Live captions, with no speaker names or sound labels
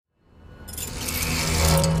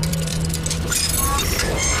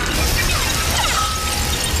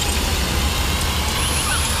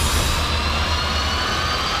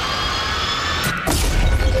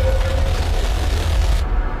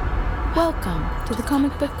Welcome to the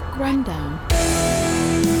Comic Book Rundown.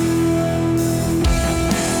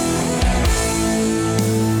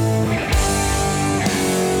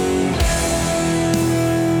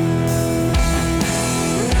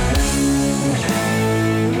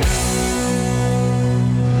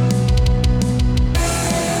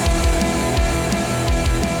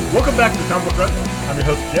 Welcome back to the Comic Book Rundown. I'm your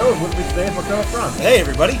host Joe, and with me today is my co-host Ron. Hey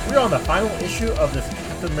everybody! We're on the final issue of this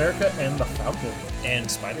Captain America and the Falcon.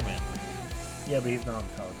 And Spider-Man. Yeah, but he's not on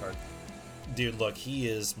the title card. Dude, look, he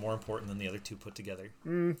is more important than the other two put together.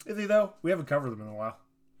 Is he though? We haven't covered them in a while.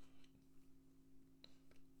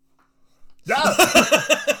 Yeah!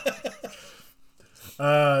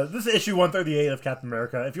 This is issue 138 of Captain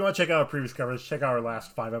America. If you want to check out our previous covers, check out our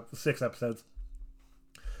last 6 episodes.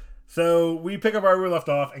 So we pick up where we left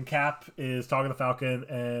off, and Cap is talking to Falcon,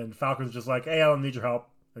 and Falcon's just like, hey, I don't need your help.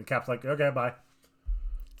 And Cap's like, okay, bye.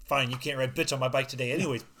 Fine, you can't ride bitch on my bike today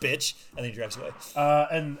anyways, bitch. And then he drives away.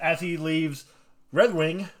 And as he leaves, Red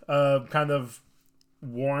Wing kind of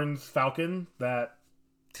warns Falcon that...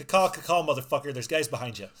 Caw, motherfucker, there's guys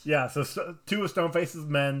behind you. Yeah, so two of Stoneface's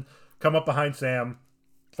men come up behind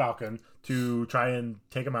Falcon, to try and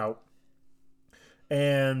take him out.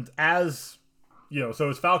 And as... so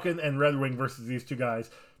it's Falcon and Red Wing versus these two guys,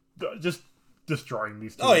 just destroying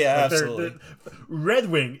these two. Oh, yeah, absolutely. Red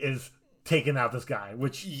Wing is taking out this guy,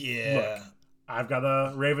 which, yeah. Look, I've got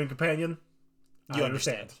a Raven companion. You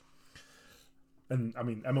understand. And, I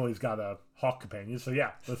mean, Emily's got a Hawk companion, so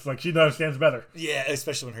yeah, it's like she understands better. Yeah,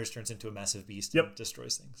 especially when hers turns into a massive beast and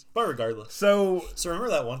destroys things. But regardless. So remember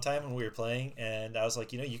that one time when we were playing, and I was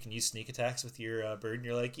like, you can use sneak attacks with your bird, and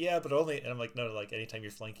you're like, yeah, but only... And I'm like, no, like, anytime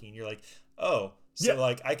you're flanking, and you're like, oh... So,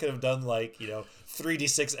 I could have done,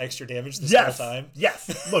 3d6 extra damage this whole time.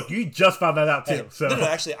 Yes. Look, you just found that out, too. So. No,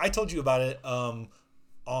 actually, I told you about it on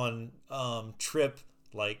Trip,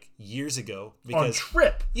 years ago. Because, on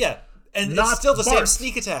Trip? Yeah. And not it's still the Bart. same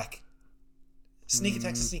sneak attack. Sneak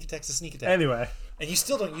attack's a sneak attack's a sneak attack. Anyway. And you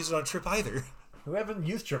still don't use it on Trip either. We haven't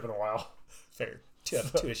used Trip in a while. Fair.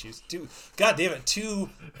 Two issues. God damn it. Two...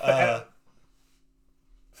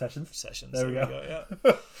 Sessions. There we go.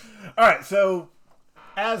 Yeah. All right, so...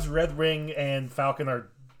 As Red Wing and Falcon are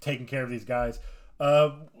taking care of these guys,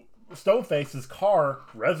 Stoneface's car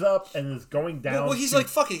revs up and is going down. Well, he's like,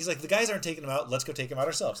 fuck it. He's like, the guys aren't taking him out. Let's go take him out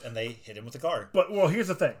ourselves. And they hit him with the car. But, here's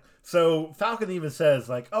the thing. So Falcon even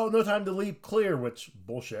says, oh, no time to leap clear, which,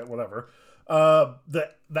 bullshit, whatever. The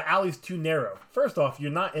alley's too narrow. First off,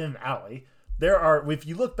 you're not in an alley. There are, if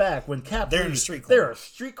you look back, when Cap They're leaves, in a street corner. There are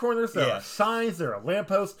street corners, there are signs, there are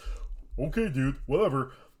lampposts. Okay, dude,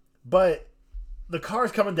 whatever. But... the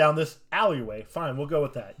car's coming down this alleyway. Fine, we'll go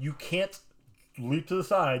with that. You can't leap to the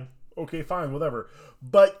side. Okay, fine, whatever.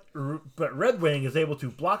 But Red Wing is able to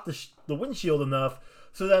block the windshield enough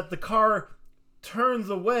so that the car turns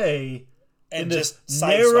away and in just this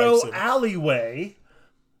narrow alleyway.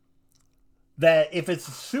 That if it's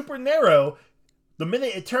super narrow, the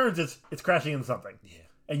minute it turns, it's crashing into something. Yeah.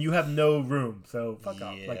 And you have no room. So fuck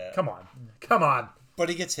off. Come on. But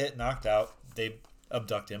he gets hit, knocked out. They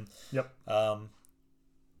abduct him. Yep.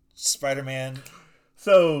 Spider-Man.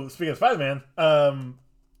 So, speaking of Spider-Man,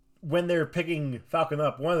 when they're picking Falcon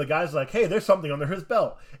up, one of the guys is like, hey, there's something under his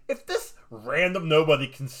belt. If this random nobody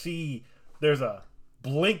can see there's a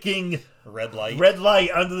blinking red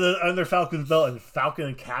light under Falcon's belt and Falcon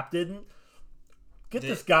and Cap didn't,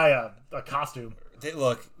 this guy a costume.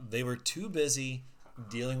 They were too busy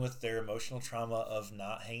dealing with their emotional trauma of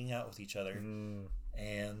not hanging out with each other.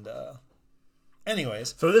 And,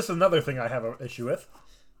 anyways. So this is another thing I have an issue with.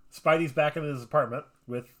 Spidey's back in his apartment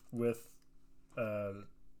with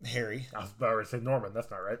Harry. I was about to say Norman.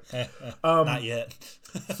 That's not right. Not yet.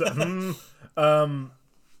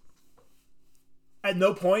 At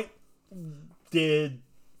no point did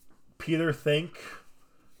Peter think,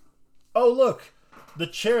 oh, look, the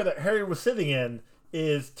chair that Harry was sitting in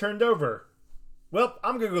is turned over. Well,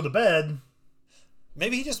 I'm going to go to bed.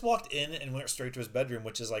 Maybe he just walked in and went straight to his bedroom,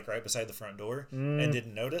 which is right beside the front door, and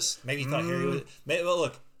didn't notice. Maybe he thought Harry was... Well,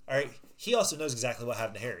 look, all right, he also knows exactly what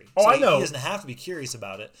happened to Harry. Oh, I know. He doesn't have to be curious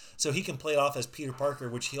about it. So he can play it off as Peter Parker,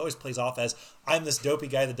 which he always plays off as, I'm this dopey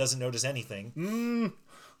guy that doesn't notice anything.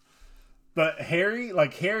 But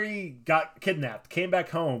Harry got kidnapped, came back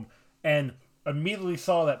home, and immediately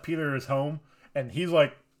saw that Peter is home, and he's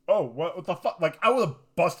like, oh, what the fuck? I would have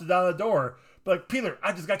busted down the door, but Peter,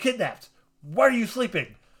 I just got kidnapped. Why are you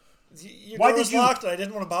sleeping? Your door was locked, and I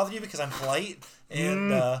didn't want to bother you because I'm polite, and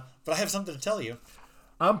but I have something to tell you.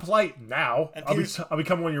 I'm polite now. I'll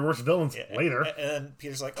become one of your worst villains later. And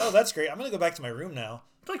Peter's like, oh, that's great. I'm going to go back to my room now.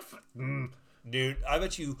 It's Dude, I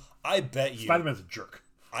bet you... Spider-Man's a jerk.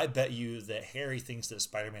 I bet you that Harry thinks that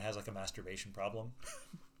Spider-Man has like a masturbation problem.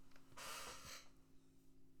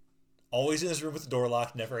 Always in his room with the door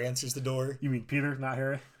locked, never answers the door. You mean Peter, not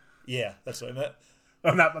Harry? Yeah, that's what I meant.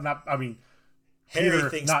 I'm not. I mean, Harry Peter,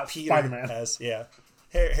 thinks not Peter Spider-Man. has, yeah.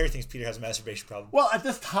 Harry thinks Peter has a masturbation problem. Well, at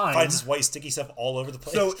this time, Finds his white sticky stuff all over the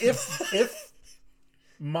place. so if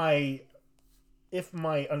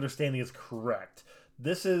my understanding is correct,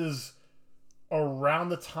 this is around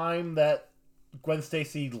the time that Gwen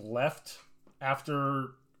Stacy left after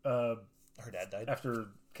her dad died. after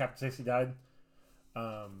Captain Stacy died.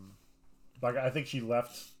 Like I think she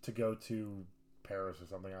left to go to Paris or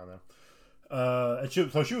something. I don't know. And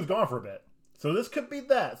she was gone for a bit. So this could be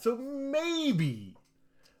that. So maybe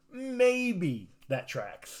that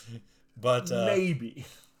tracks. But Maybe.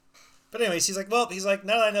 But anyways, he's like, now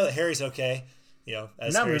that I know that Harry's okay,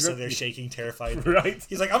 as Now Harry's we're sitting there shaking, terrified. Right.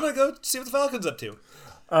 He's like, I'm gonna go see what the Falcon's up to.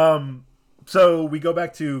 So we go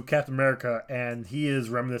back to Captain America, and he is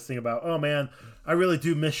reminiscing about, oh man, I really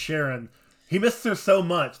do miss Sharon. He misses her so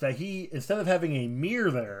much that he, instead of having a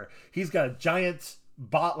mirror there, he's got a giant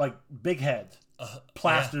big head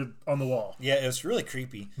plastered on the wall. Yeah, it was really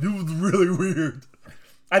creepy. It was really weird.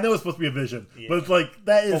 I know it's supposed to be a vision, but it's like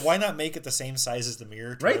that is. But why not make it the same size as the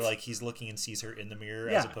mirror, to Right? where like he's looking and sees her in the mirror,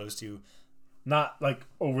 Yeah. as opposed to not like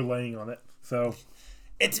overlaying on it. So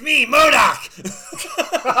it's me, MODOK.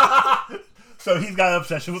 so he's got an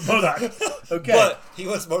obsession with MODOK. Okay. But he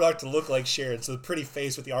wants MODOK to look like Sharon, so the pretty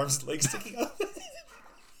face with the arms and legs sticking out.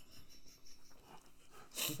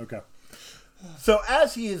 Okay. So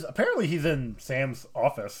as he's in Sam's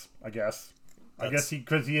office, I guess.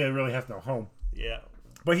 Because he really has no home. Yeah.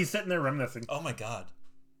 But he's sitting there reminiscing. Oh my God.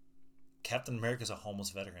 Captain America's a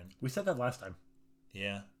homeless veteran. We said that last time.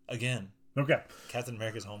 Yeah. Again. Okay. Captain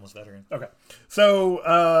America's a homeless veteran. Okay.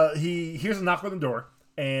 So he hears a knock on the door,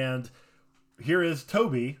 and here is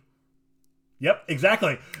Toby. Yep,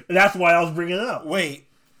 exactly. That's why I was bringing it up. Wait.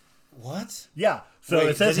 What? Yeah. So Wait,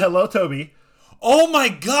 it says, did he- hello, Toby. Oh my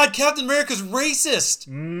God, Captain America's racist!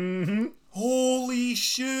 Mm-hmm. Holy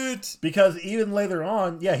shit! Because even later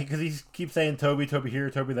on, because he keeps saying Toby, Toby here,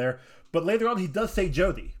 Toby there. But later on, he does say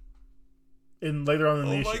Jody. Later on in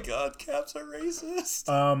the issue. Oh my God, Cap's a racist!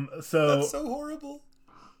 So That's so horrible.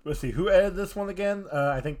 let's see, who edited this one again?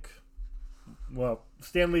 I think,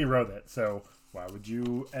 Stan Lee wrote it. So why would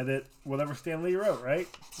you edit whatever Stan Lee wrote, right?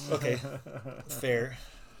 Okay, fair.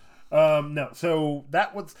 No. So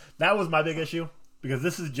that was my big issue, because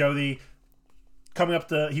this is Jody coming up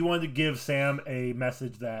to. He wanted to give Sam a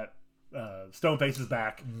message that Stoneface is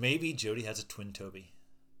back. Maybe Jody has a twin Toby.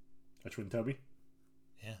 A twin Toby?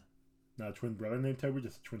 Yeah. Not a twin brother named Toby,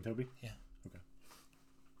 just a twin Toby? Yeah. Okay.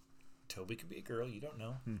 Toby could be a girl, you don't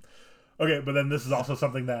know. Okay, but then this is also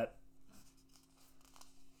something that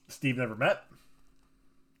Steve never met.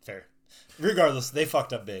 Fair. Regardless, they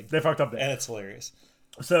fucked up big. They fucked up there. And it's hilarious.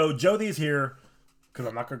 So Jody's here, because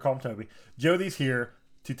I'm not going to call him Toby. Jody's here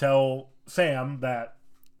to tell Sam that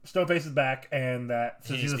Stoneface is back, and that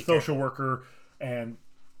since He he's a needs to be social worker, and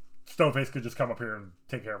Stoneface could just come up here and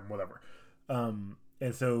take care of him, whatever.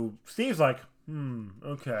 And so Steve's like,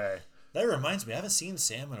 okay. That reminds me, I haven't seen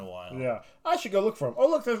Sam in a while. Yeah, I should go look for him. Oh,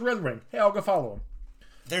 look, there's Red Wing. Hey, I'll go follow him.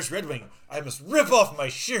 There's Red Wing. I must rip off my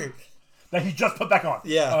shirt. That he just put back on.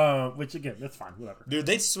 Yeah. Which, again, that's fine. Whatever. Dude,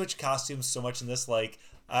 they switch costumes so much in this. Like,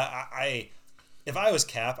 if I was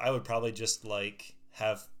Cap, I would probably just, like,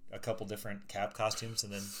 have a couple different Cap costumes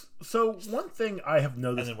and then... So, one thing I have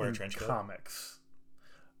noticed And then wear a in trench coat. comics,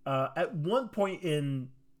 at one point in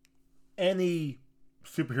any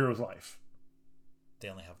superhero's life, They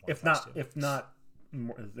only have one if costume. not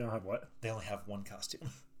more, they don't have what? They only have one costume.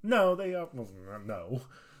 No, they no.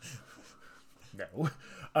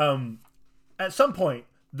 At some point,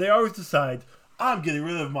 they always decide, I'm getting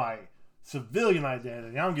rid of my civilian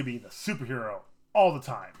identity. I'm going to be the superhero all the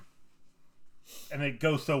time. And it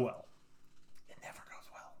goes so well. It never goes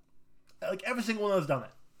well. Like, every single one has done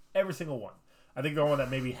it. Every single one. I think the one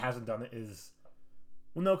that maybe hasn't done it is...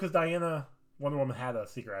 Well, no, because Diana, Wonder Woman, had a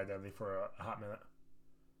secret identity for a hot minute.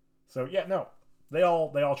 So, yeah, no. They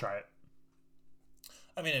all try it.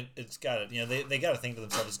 I mean, it's got to, they got to think to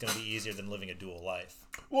themselves it's going to be easier than living a dual life.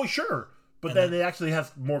 Well, sure. But And then then- it actually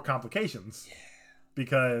has more complications. Yeah.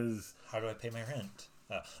 Because... How do I pay my rent?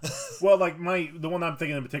 Oh. Well, like the one I'm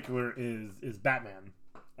thinking in particular is Batman.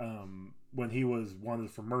 When he was wanted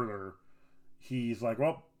for murder, he's like,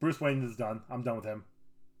 well, Bruce Wayne is done. I'm done with him,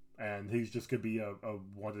 and he's just gonna be a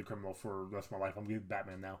wanted criminal for the rest of my life. I'm gonna be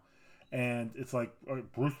Batman now, and it's like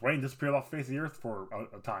Bruce Wayne disappeared off the face of the earth for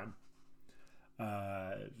a time.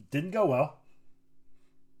 Didn't go well.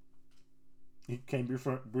 He became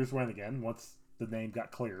Bruce Wayne again once the name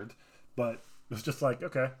got cleared. But it was just like,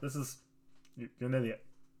 okay, you're an idiot.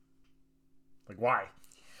 Like, why?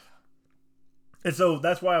 And so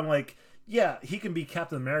that's why I'm like, yeah, he can be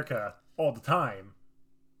Captain America all the time.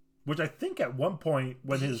 Which I think at one point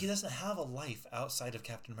when he doesn't have a life outside of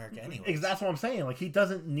Captain America anyway. That's what I'm saying. Like, he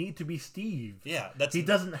doesn't need to be Steve. Yeah, he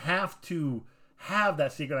doesn't have to have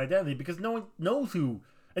that secret identity because no one knows who,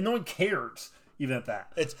 and no one cares even at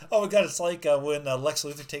that. It's oh my god! It's like when Lex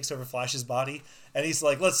Luthor takes over Flash's body, and he's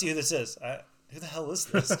like, "Let's see who this is." Who the hell is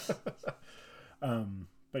this?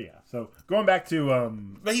 But yeah, so going back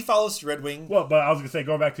to but he follows Red Wing. Well, but I was gonna say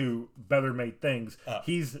going back to Better Made Things.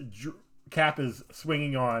 Cap is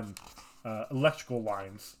swinging on electrical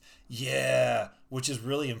lines. Yeah, which is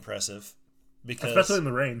really impressive because especially in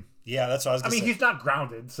the rain. Yeah, that's what I was gonna say. He's not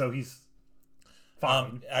grounded, so he's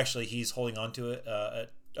fine. Actually, he's holding on to it.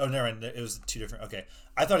 Oh, never mind. It was two different. Okay,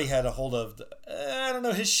 I thought he had a hold of. I don't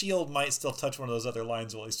know. His shield might still touch one of those other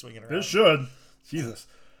lines while he's swinging around. It should. Jesus.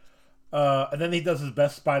 And then he does his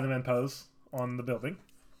best Spider-Man pose on the building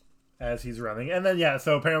as he's running, and then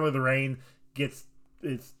so apparently the rain it's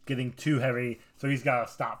getting too heavy, so he's got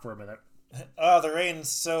to stop for a minute. Oh, the rain's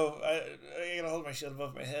so... I gotta hold my shield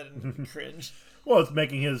above my head and cringe. Well, it's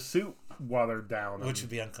making his suit watered down. Which would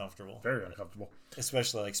be uncomfortable. Very uncomfortable.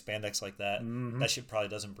 Especially like spandex like that. Mm-hmm. That shit probably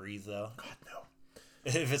doesn't breathe, though. God, no.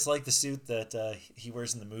 If it's like the suit that he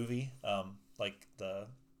wears in the movie, like the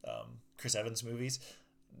Chris Evans movies,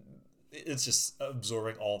 it's just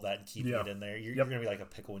absorbing all that and keeping it in there. You're going to be like a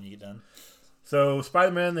pickle when you get done. So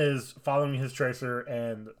Spider-Man is following his tracer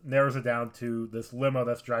and narrows it down to this limo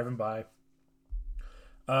that's driving by.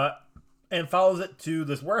 And follows it to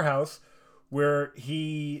this warehouse where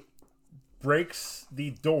he breaks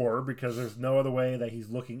the door because there's no other way that he's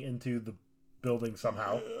looking into the building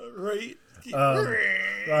somehow. Right.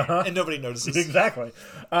 Uh-huh. And nobody notices. Exactly.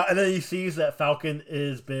 And then he sees that Falcon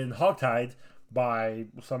is been hogtied by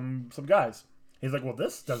some guys. He's like, well,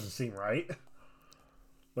 this doesn't seem right.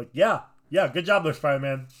 Like, yeah, good job there,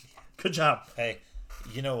 Spider-Man. Good job. Hey,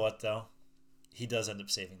 you know what, though? He does end up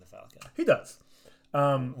saving the Falcon. He does.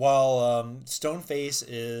 While Stoneface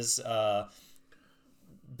is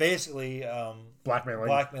basically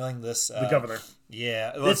blackmailing this... the governor.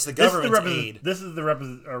 Yeah, well, it's the government's aide. This is the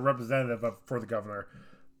representative for the governor.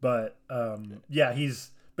 But,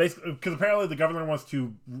 he's basically... Because apparently the governor wants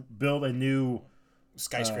to build a new...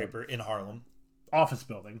 skyscraper in Harlem. Office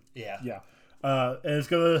building. Yeah. Yeah. And it's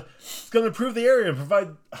gonna improve the area and provide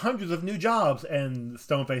hundreds of new jobs. And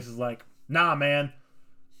Stoneface is like, nah, man,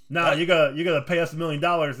 you gotta pay us $1 million,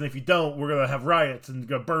 and if you don't, we're gonna have riots and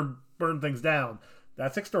gonna burn things down.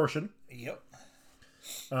 That's extortion. Yep.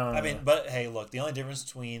 I mean, but hey, look, the only difference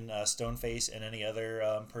between Stoneface and any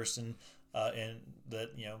other person that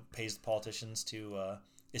pays the politicians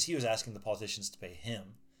is he was asking the politicians to pay him.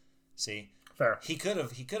 See. Fair. He could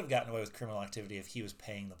have gotten away with criminal activity if he was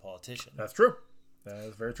paying the politician. That's true. That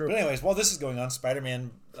is very true. But anyways, while this is going on,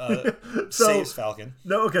 Spider-Man saves Falcon.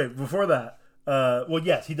 No, okay. Before that, well,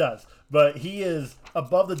 yes, he does, but he is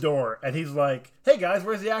above the door, and he's like, "Hey guys,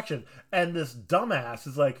 where's the action?" And this dumbass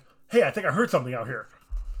is like, "Hey, I think I heard something out here."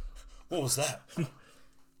 What was that?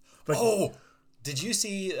 Like, did you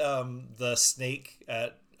see the snake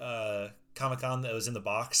at Comic-Con that was in the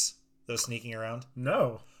box that was sneaking around?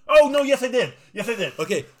 No. Oh, no, yes, I did.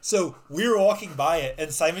 Okay, so we were walking by it,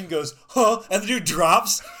 and Simon goes, huh? And the dude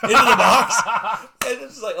drops into the box. And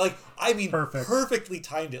it's like I mean, perfectly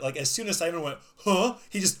timed it. Like, as soon as Simon went, huh?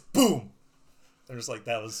 He just, boom. And just like,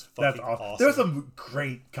 that was fucking awesome. There's some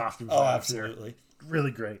great costumes. Oh, absolutely. Here.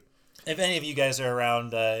 Really great. If any of you guys are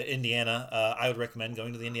around Indiana, I would recommend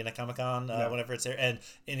going to the Indiana Comic-Con whenever it's there. And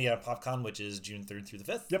Indiana PopCon, which is June 3rd through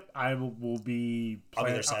the 5th. Yep, I will be... I'll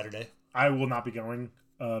be there Saturday. I will not be going.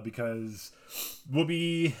 Because we'll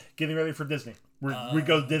be getting ready for Disney. We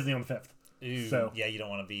go to Disney on the 5th. Ooh, so yeah, you don't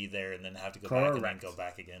want to be there and then have to go back and then go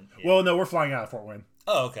back again. Yeah. Well, no, we're flying out of Fort Wayne.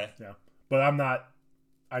 Oh, okay. Yeah, but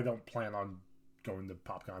I don't plan on going to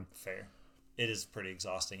PopCon. Fair. It is pretty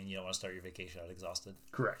exhausting, and you don't want to start your vacation out exhausted.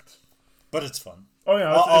 Correct. But it's fun. Oh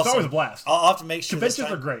yeah, it's always a blast. I'll have to make sure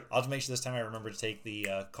conventions are great. I'll have to make sure this time I remember to take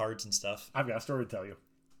the cards and stuff. I've got a story to tell you.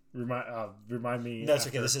 Remind me. No, it's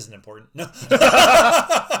okay. This isn't important. No.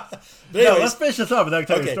 No, let's finish this up and then I'll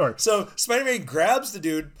tell you a story. So Spider-Man grabs the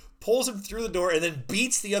dude, pulls him through the door, and then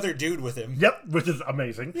beats the other dude with him. Yep, which is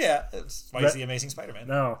amazing. Yeah, it's why he's the Amazing Spider-Man.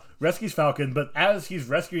 No, rescues Falcon, but as he's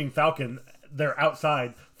rescuing Falcon, they're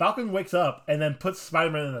outside. Falcon wakes up and then puts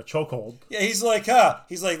Spider-Man in a chokehold. Yeah, he's like,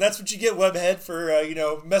 He's like, that's what you get, Webhead, for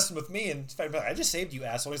messing with me. And Spider-Man, I just saved you,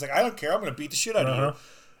 asshole. He's like, I don't care. I'm gonna beat the shit out of you.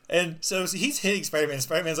 And so he's hitting Spider-Man.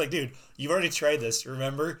 Spider-Man's like, dude, you've already tried this,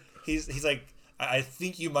 remember? He's like, I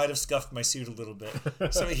think you might have scuffed my suit a little bit.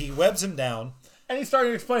 So he webs him down. And he's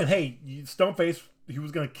starting to explain, hey, Stoneface, he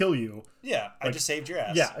was going to kill you. Yeah, I just saved your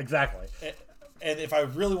ass. Yeah, exactly. And if I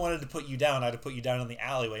really wanted to put you down, I'd have put you down in the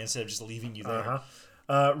alleyway instead of just leaving you there.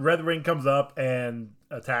 Red Wing comes up and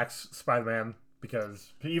attacks Spider-Man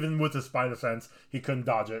because even with his spider sense, he couldn't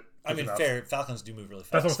dodge it. I mean, enough. fair. Falcons do move really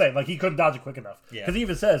fast. That's what I'm saying. Like, he couldn't dodge it quick enough. Yeah. Because he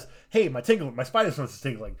even says, hey, my spider sense is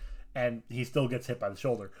tingling. And he still gets hit by the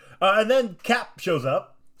shoulder. And then Cap shows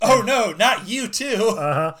up. Oh, no, not you, too.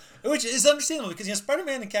 Which is understandable because,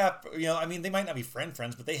 Spider-Man and Cap, I mean, they might not be friends,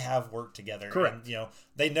 but they have worked together. Correct. And,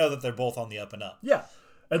 they know that they're both on the up and up. Yeah.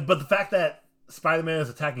 But the fact that Spider-Man is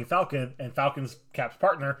attacking Falcon and Falcon's Cap's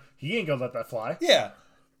partner, he ain't gonna let that fly. Yeah.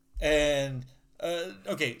 And,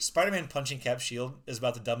 okay, Spider-Man punching Cap's shield is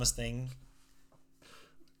about the dumbest thing.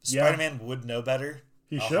 Yeah. Spider-Man would know better.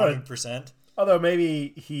 He should. 100%. Although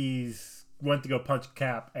maybe he's went to go punch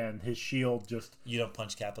Cap and his shield just... You don't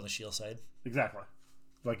punch Cap on the shield side. Exactly.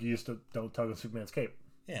 Like you used to don't tug on Superman's cape.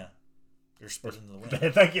 Yeah. Or spit into the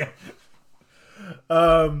wind. Thank you.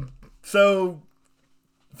 So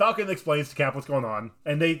Falcon explains to Cap what's going on,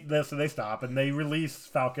 and so they stop and they release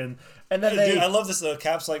Falcon, and then Dude, I love this though.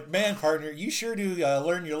 Cap's like, man, partner, you sure do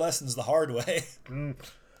learn your lessons the hard way.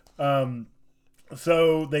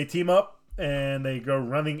 So they team up and they go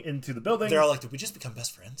running into the building. They're all like, did we just become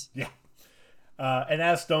best friends? Yeah. And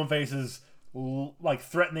as Stoneface is like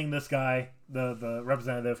threatening this guy, the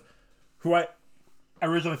representative, who I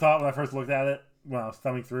originally thought when I first looked at it, when I was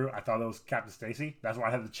thumbing through, I thought it was Captain Stacy. That's why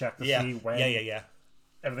I had to check to see when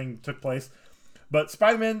everything took place. But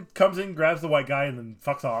Spider-Man comes in, grabs the white guy, and then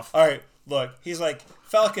fucks off. All right, look, he's like,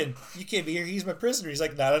 Falcon, you can't be here. He's my prisoner. He's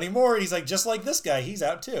like, not anymore. He's like, just like this guy, he's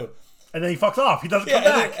out too. And then he fucks off. He doesn't come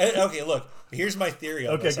back. Okay, look, here's my theory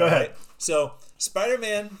on this. Go ahead. Right? So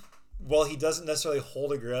Spider-Man, while he doesn't necessarily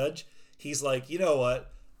hold a grudge, he's like, you know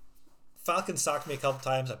what? Falcon socked me a couple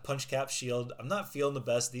times. I punched Cap's shield. I'm not feeling the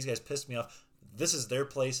best. These guys pissed me off. This is their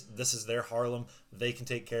place. This is their Harlem. They can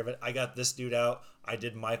take care of it. I got this dude out. I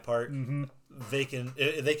did my part. Mm-hmm. They can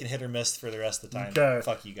hit or miss for the rest of the time. Okay.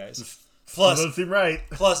 Fuck you guys. Doesn't seem right.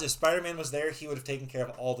 Plus, if Spider-Man was there, he would have taken care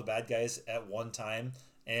of all the bad guys at one time,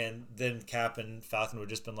 and then Cap and Falcon would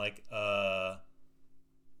have just been like,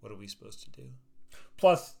 what are we supposed to do?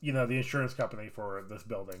 Plus, the insurance company for this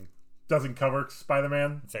building doesn't cover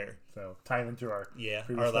Spider-Man. Fair. So, tying into our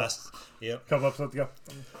last couple episodes ago.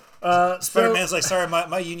 Spider-Man's like, sorry,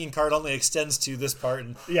 my union card only extends to this part.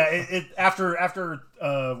 And yeah, after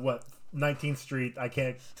 19th Street, I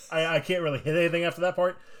can't really hit anything after that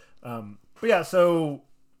part. But yeah, so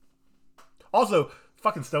also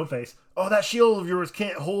fucking Stoneface. Oh, that shield of yours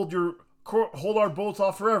can't hold our bullets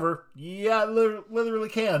off forever. Yeah, it literally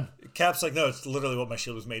can. Cap's like, no, it's literally what my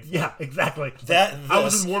shield was made for. Yeah, exactly. I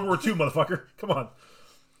was in World War II, motherfucker. Come on.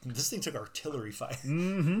 This thing took artillery fire.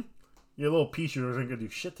 Mm-hmm. Your little pea shooters ain't gonna do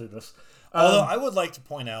shit to this. Although I would like to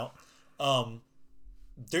point out,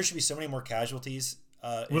 there should be so many more casualties.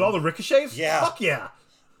 With all the ricochets? Yeah. Fuck yeah.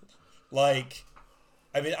 Like,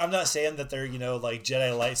 I mean, I'm not saying that they're, like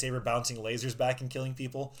Jedi lightsaber bouncing lasers back and killing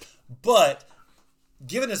people, but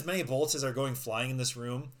given as many bullets as are going flying in this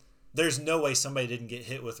room, there's no way somebody didn't get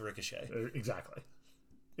hit with ricochet. Exactly.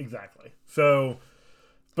 So,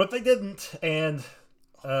 but they didn't, and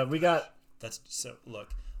we got... Look,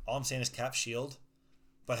 all I'm saying is Cap shield,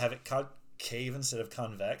 but have it concave instead of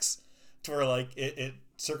convex, to where, like, it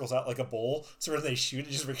circles out like a bowl, so when they shoot,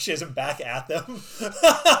 it just ricochets them back at them.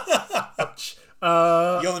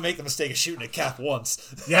 You only make the mistake of shooting at Cap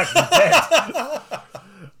once. Yeah,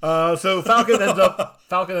 so Falcon ends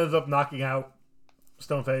up knocking out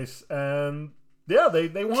Stoneface, and yeah,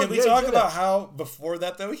 they won. Can we talk about how before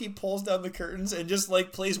that though he pulls down the curtains and just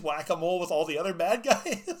like plays whack-a-mole with all the other bad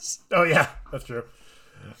guys? Oh yeah, that's true.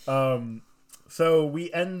 So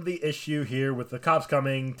we end the issue here with the cops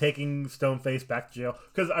coming, taking Stoneface back to jail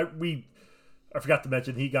because I forgot to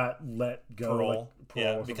mention he got let go. Parole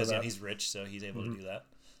yeah, because he's rich, so he's able to do that.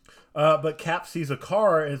 But Cap sees a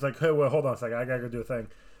car and is like, "Hey, well, hold on a second, I gotta go do a thing."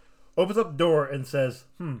 Opens up the door and says,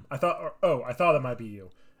 I thought it might be you,"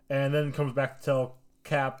 and then comes back to tell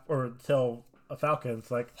Cap or tell a Falcon, it's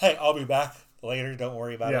like, "Hey, I'll be back later. Don't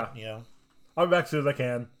worry about it. I'll be back as soon as I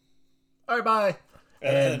can. All right, bye."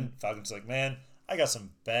 And Falcon's like, "Man, I got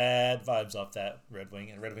some bad vibes off that Red Wing,"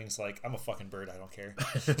 and Red Wing's like, "I'm a fucking bird. I don't care."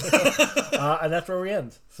 And that's where we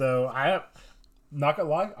end. So I'm not gonna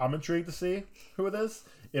lie, I'm intrigued to see who it is.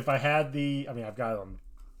 If I had I've got it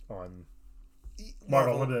on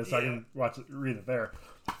Marvel Limited, so I can read it there.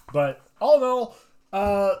 But all in all,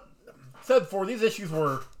 said before, these issues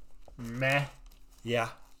were meh. Yeah,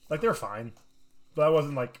 like they're fine, but I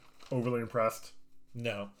wasn't like overly impressed.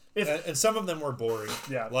 No. It's- And some of them were boring.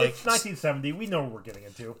 Yeah, Like, it's 1970. We know what we're getting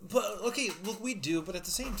into. But okay, look, we do, but at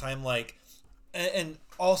the same time, like, and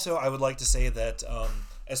also I would like to say that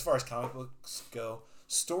as far as comic books go,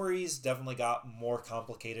 stories definitely got more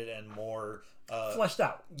complicated and more Fleshed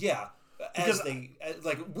out. yeah, Because-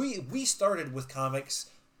 we started with comics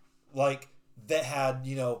like that had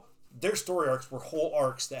their story arcs were whole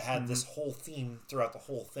arcs that had this whole theme throughout the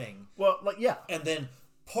whole thing, Well, yeah. and then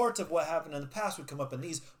parts of what happened in the past would come up in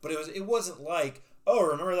these, but it wasn't like, oh,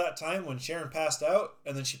 remember that time when Sharon passed out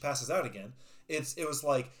and then she passes out again. It was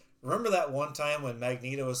like, remember that one time when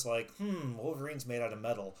Magneto was like, Wolverine's made out of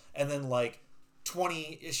metal, and then like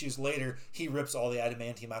 20 issues later he rips all the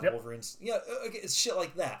adamantium out of Wolverine's. It's shit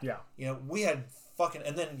like that. Yeah. We had fucking,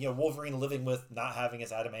 and then Wolverine living with not having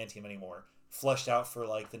his adamantium anymore, fleshed out for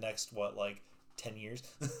like the next 10 years.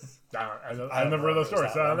 I never read those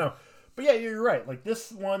stories, so I don't know. But yeah, you're right. Like,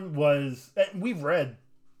 this one was... We've read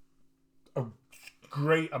a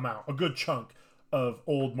good chunk of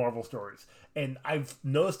old Marvel stories. And I've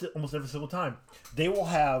noticed it almost every single time. They will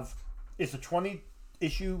have... It's a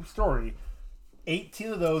 20-issue story.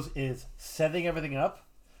 18 of those is setting everything up.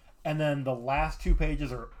 And then the last 2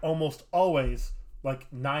 pages are almost always,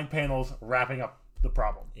 9 panels wrapping up the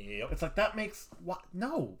problem. Yep. It's like, that makes... What?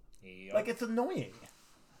 No. Yep. It's annoying.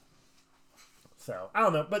 So I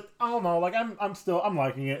don't know, but I don't know. I'm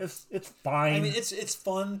liking it. It's fine. I mean, it's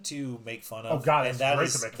fun to make fun of. Oh God, and it's that great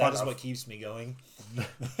is to make fun that is of. what keeps me going.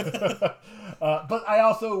 But I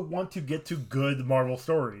also want to get to good Marvel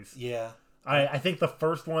stories. Yeah. I think the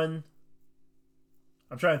first one.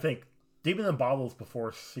 I'm trying to think. Demon and Bottles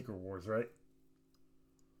before Secret Wars, right?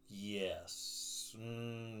 Yes.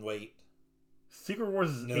 Wait. Secret Wars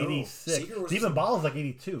is No. 86. Secret Wars Demon is- Bottles is like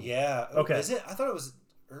 82. Yeah. Okay. Is it? I thought it was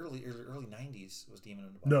early 90s was Demon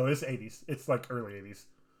and the No, it's 80s. It's like early 80s.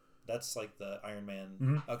 That's like the Iron Man.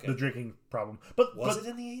 Mhm. Okay. The drinking problem. But Was it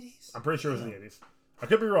in the 80s? I'm pretty sure it was in the 80s. I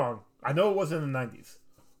could be wrong. I know it was in the 90s.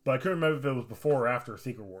 But I couldn't remember if it was before or after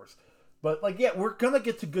Secret Wars. But, we're going to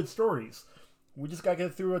get to good stories. We just got to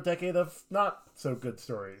get through a decade of not so good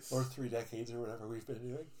stories. Or 3 decades or whatever we've been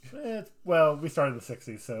doing. We started in the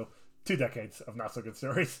 60s, so 2 decades of not so good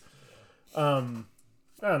stories. I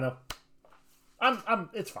don't know.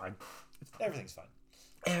 It's fine. Everything's fine.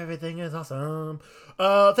 Everything is awesome.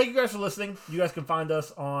 Thank you guys for listening. You guys can find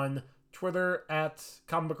us on Twitter at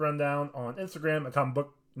Comic Book Rundown, on Instagram at Comic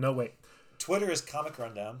Book... No, wait. Twitter is Comic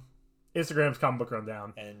Rundown. Instagram's Comic Book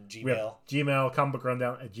Rundown. And We have Gmail. Gmail,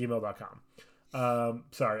 comicbookrundown@gmail.com.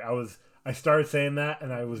 Sorry, I started saying that,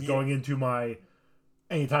 and I was going into my...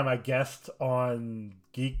 Anytime I guessed on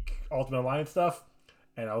Geek Ultimate Alliance stuff,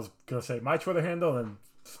 and I was going to say my Twitter handle and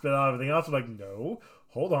spit out everything else. I'm like, no,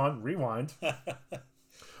 hold on, rewind.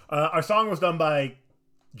 Our song was done by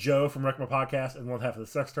Joe from Wreck My Podcast and one half of the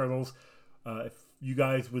Sex Turtles. If you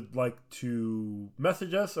guys would like to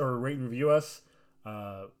message us or rate and review us,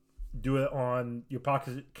 do it on your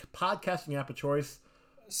podcasting app of choice.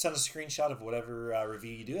 Send a screenshot of whatever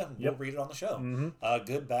review you do, and we'll read it on the show. Mm-hmm.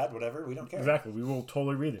 Good, bad, whatever. We don't care. Exactly. We will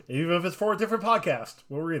totally read it. Even if it's for a different podcast,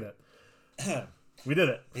 we'll read it. We did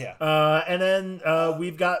it. Yeah. And then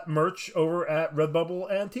we've got merch over at Redbubble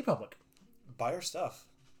and TeePublic. Buy our stuff.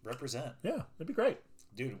 Represent. Yeah, that'd be great.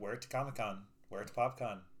 Dude, wear it to Comic-Con. Wear it to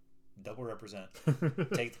PopCon. Double represent.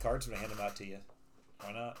 Take the cards when I hand them out to you.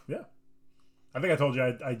 Why not? Yeah. I think I told you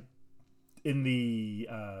I in the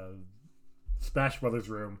Smash Brothers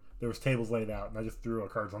room, there was tables laid out, and I just threw our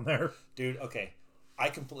cards on there. Dude, okay. I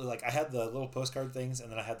completely, I had the little postcard things,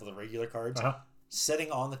 and then I had the regular cards. Uh-huh.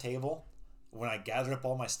 Sitting on the table, when I gathered up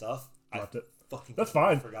all my stuff, Left it. fucking That's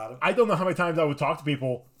fine. forgot them. I don't know how many times I would talk to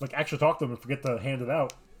people, actually talk to them and forget to hand it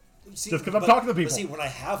out. See, Just 'cause I'm talking to people. But see, when I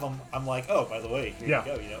have them, I'm like, oh, by the way, here Yeah.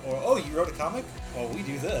 you go, Or, oh, you wrote a comic? Well, we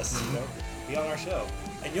do this, Be on our show.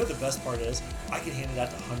 And the best part is, I can hand it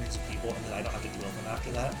out to hundreds of people, and then I don't have to deal with them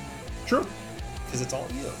after that, True. because it's all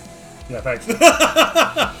you. Yeah, thanks.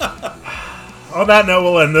 On that note,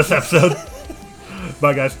 we'll end this episode.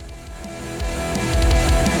 Bye, guys.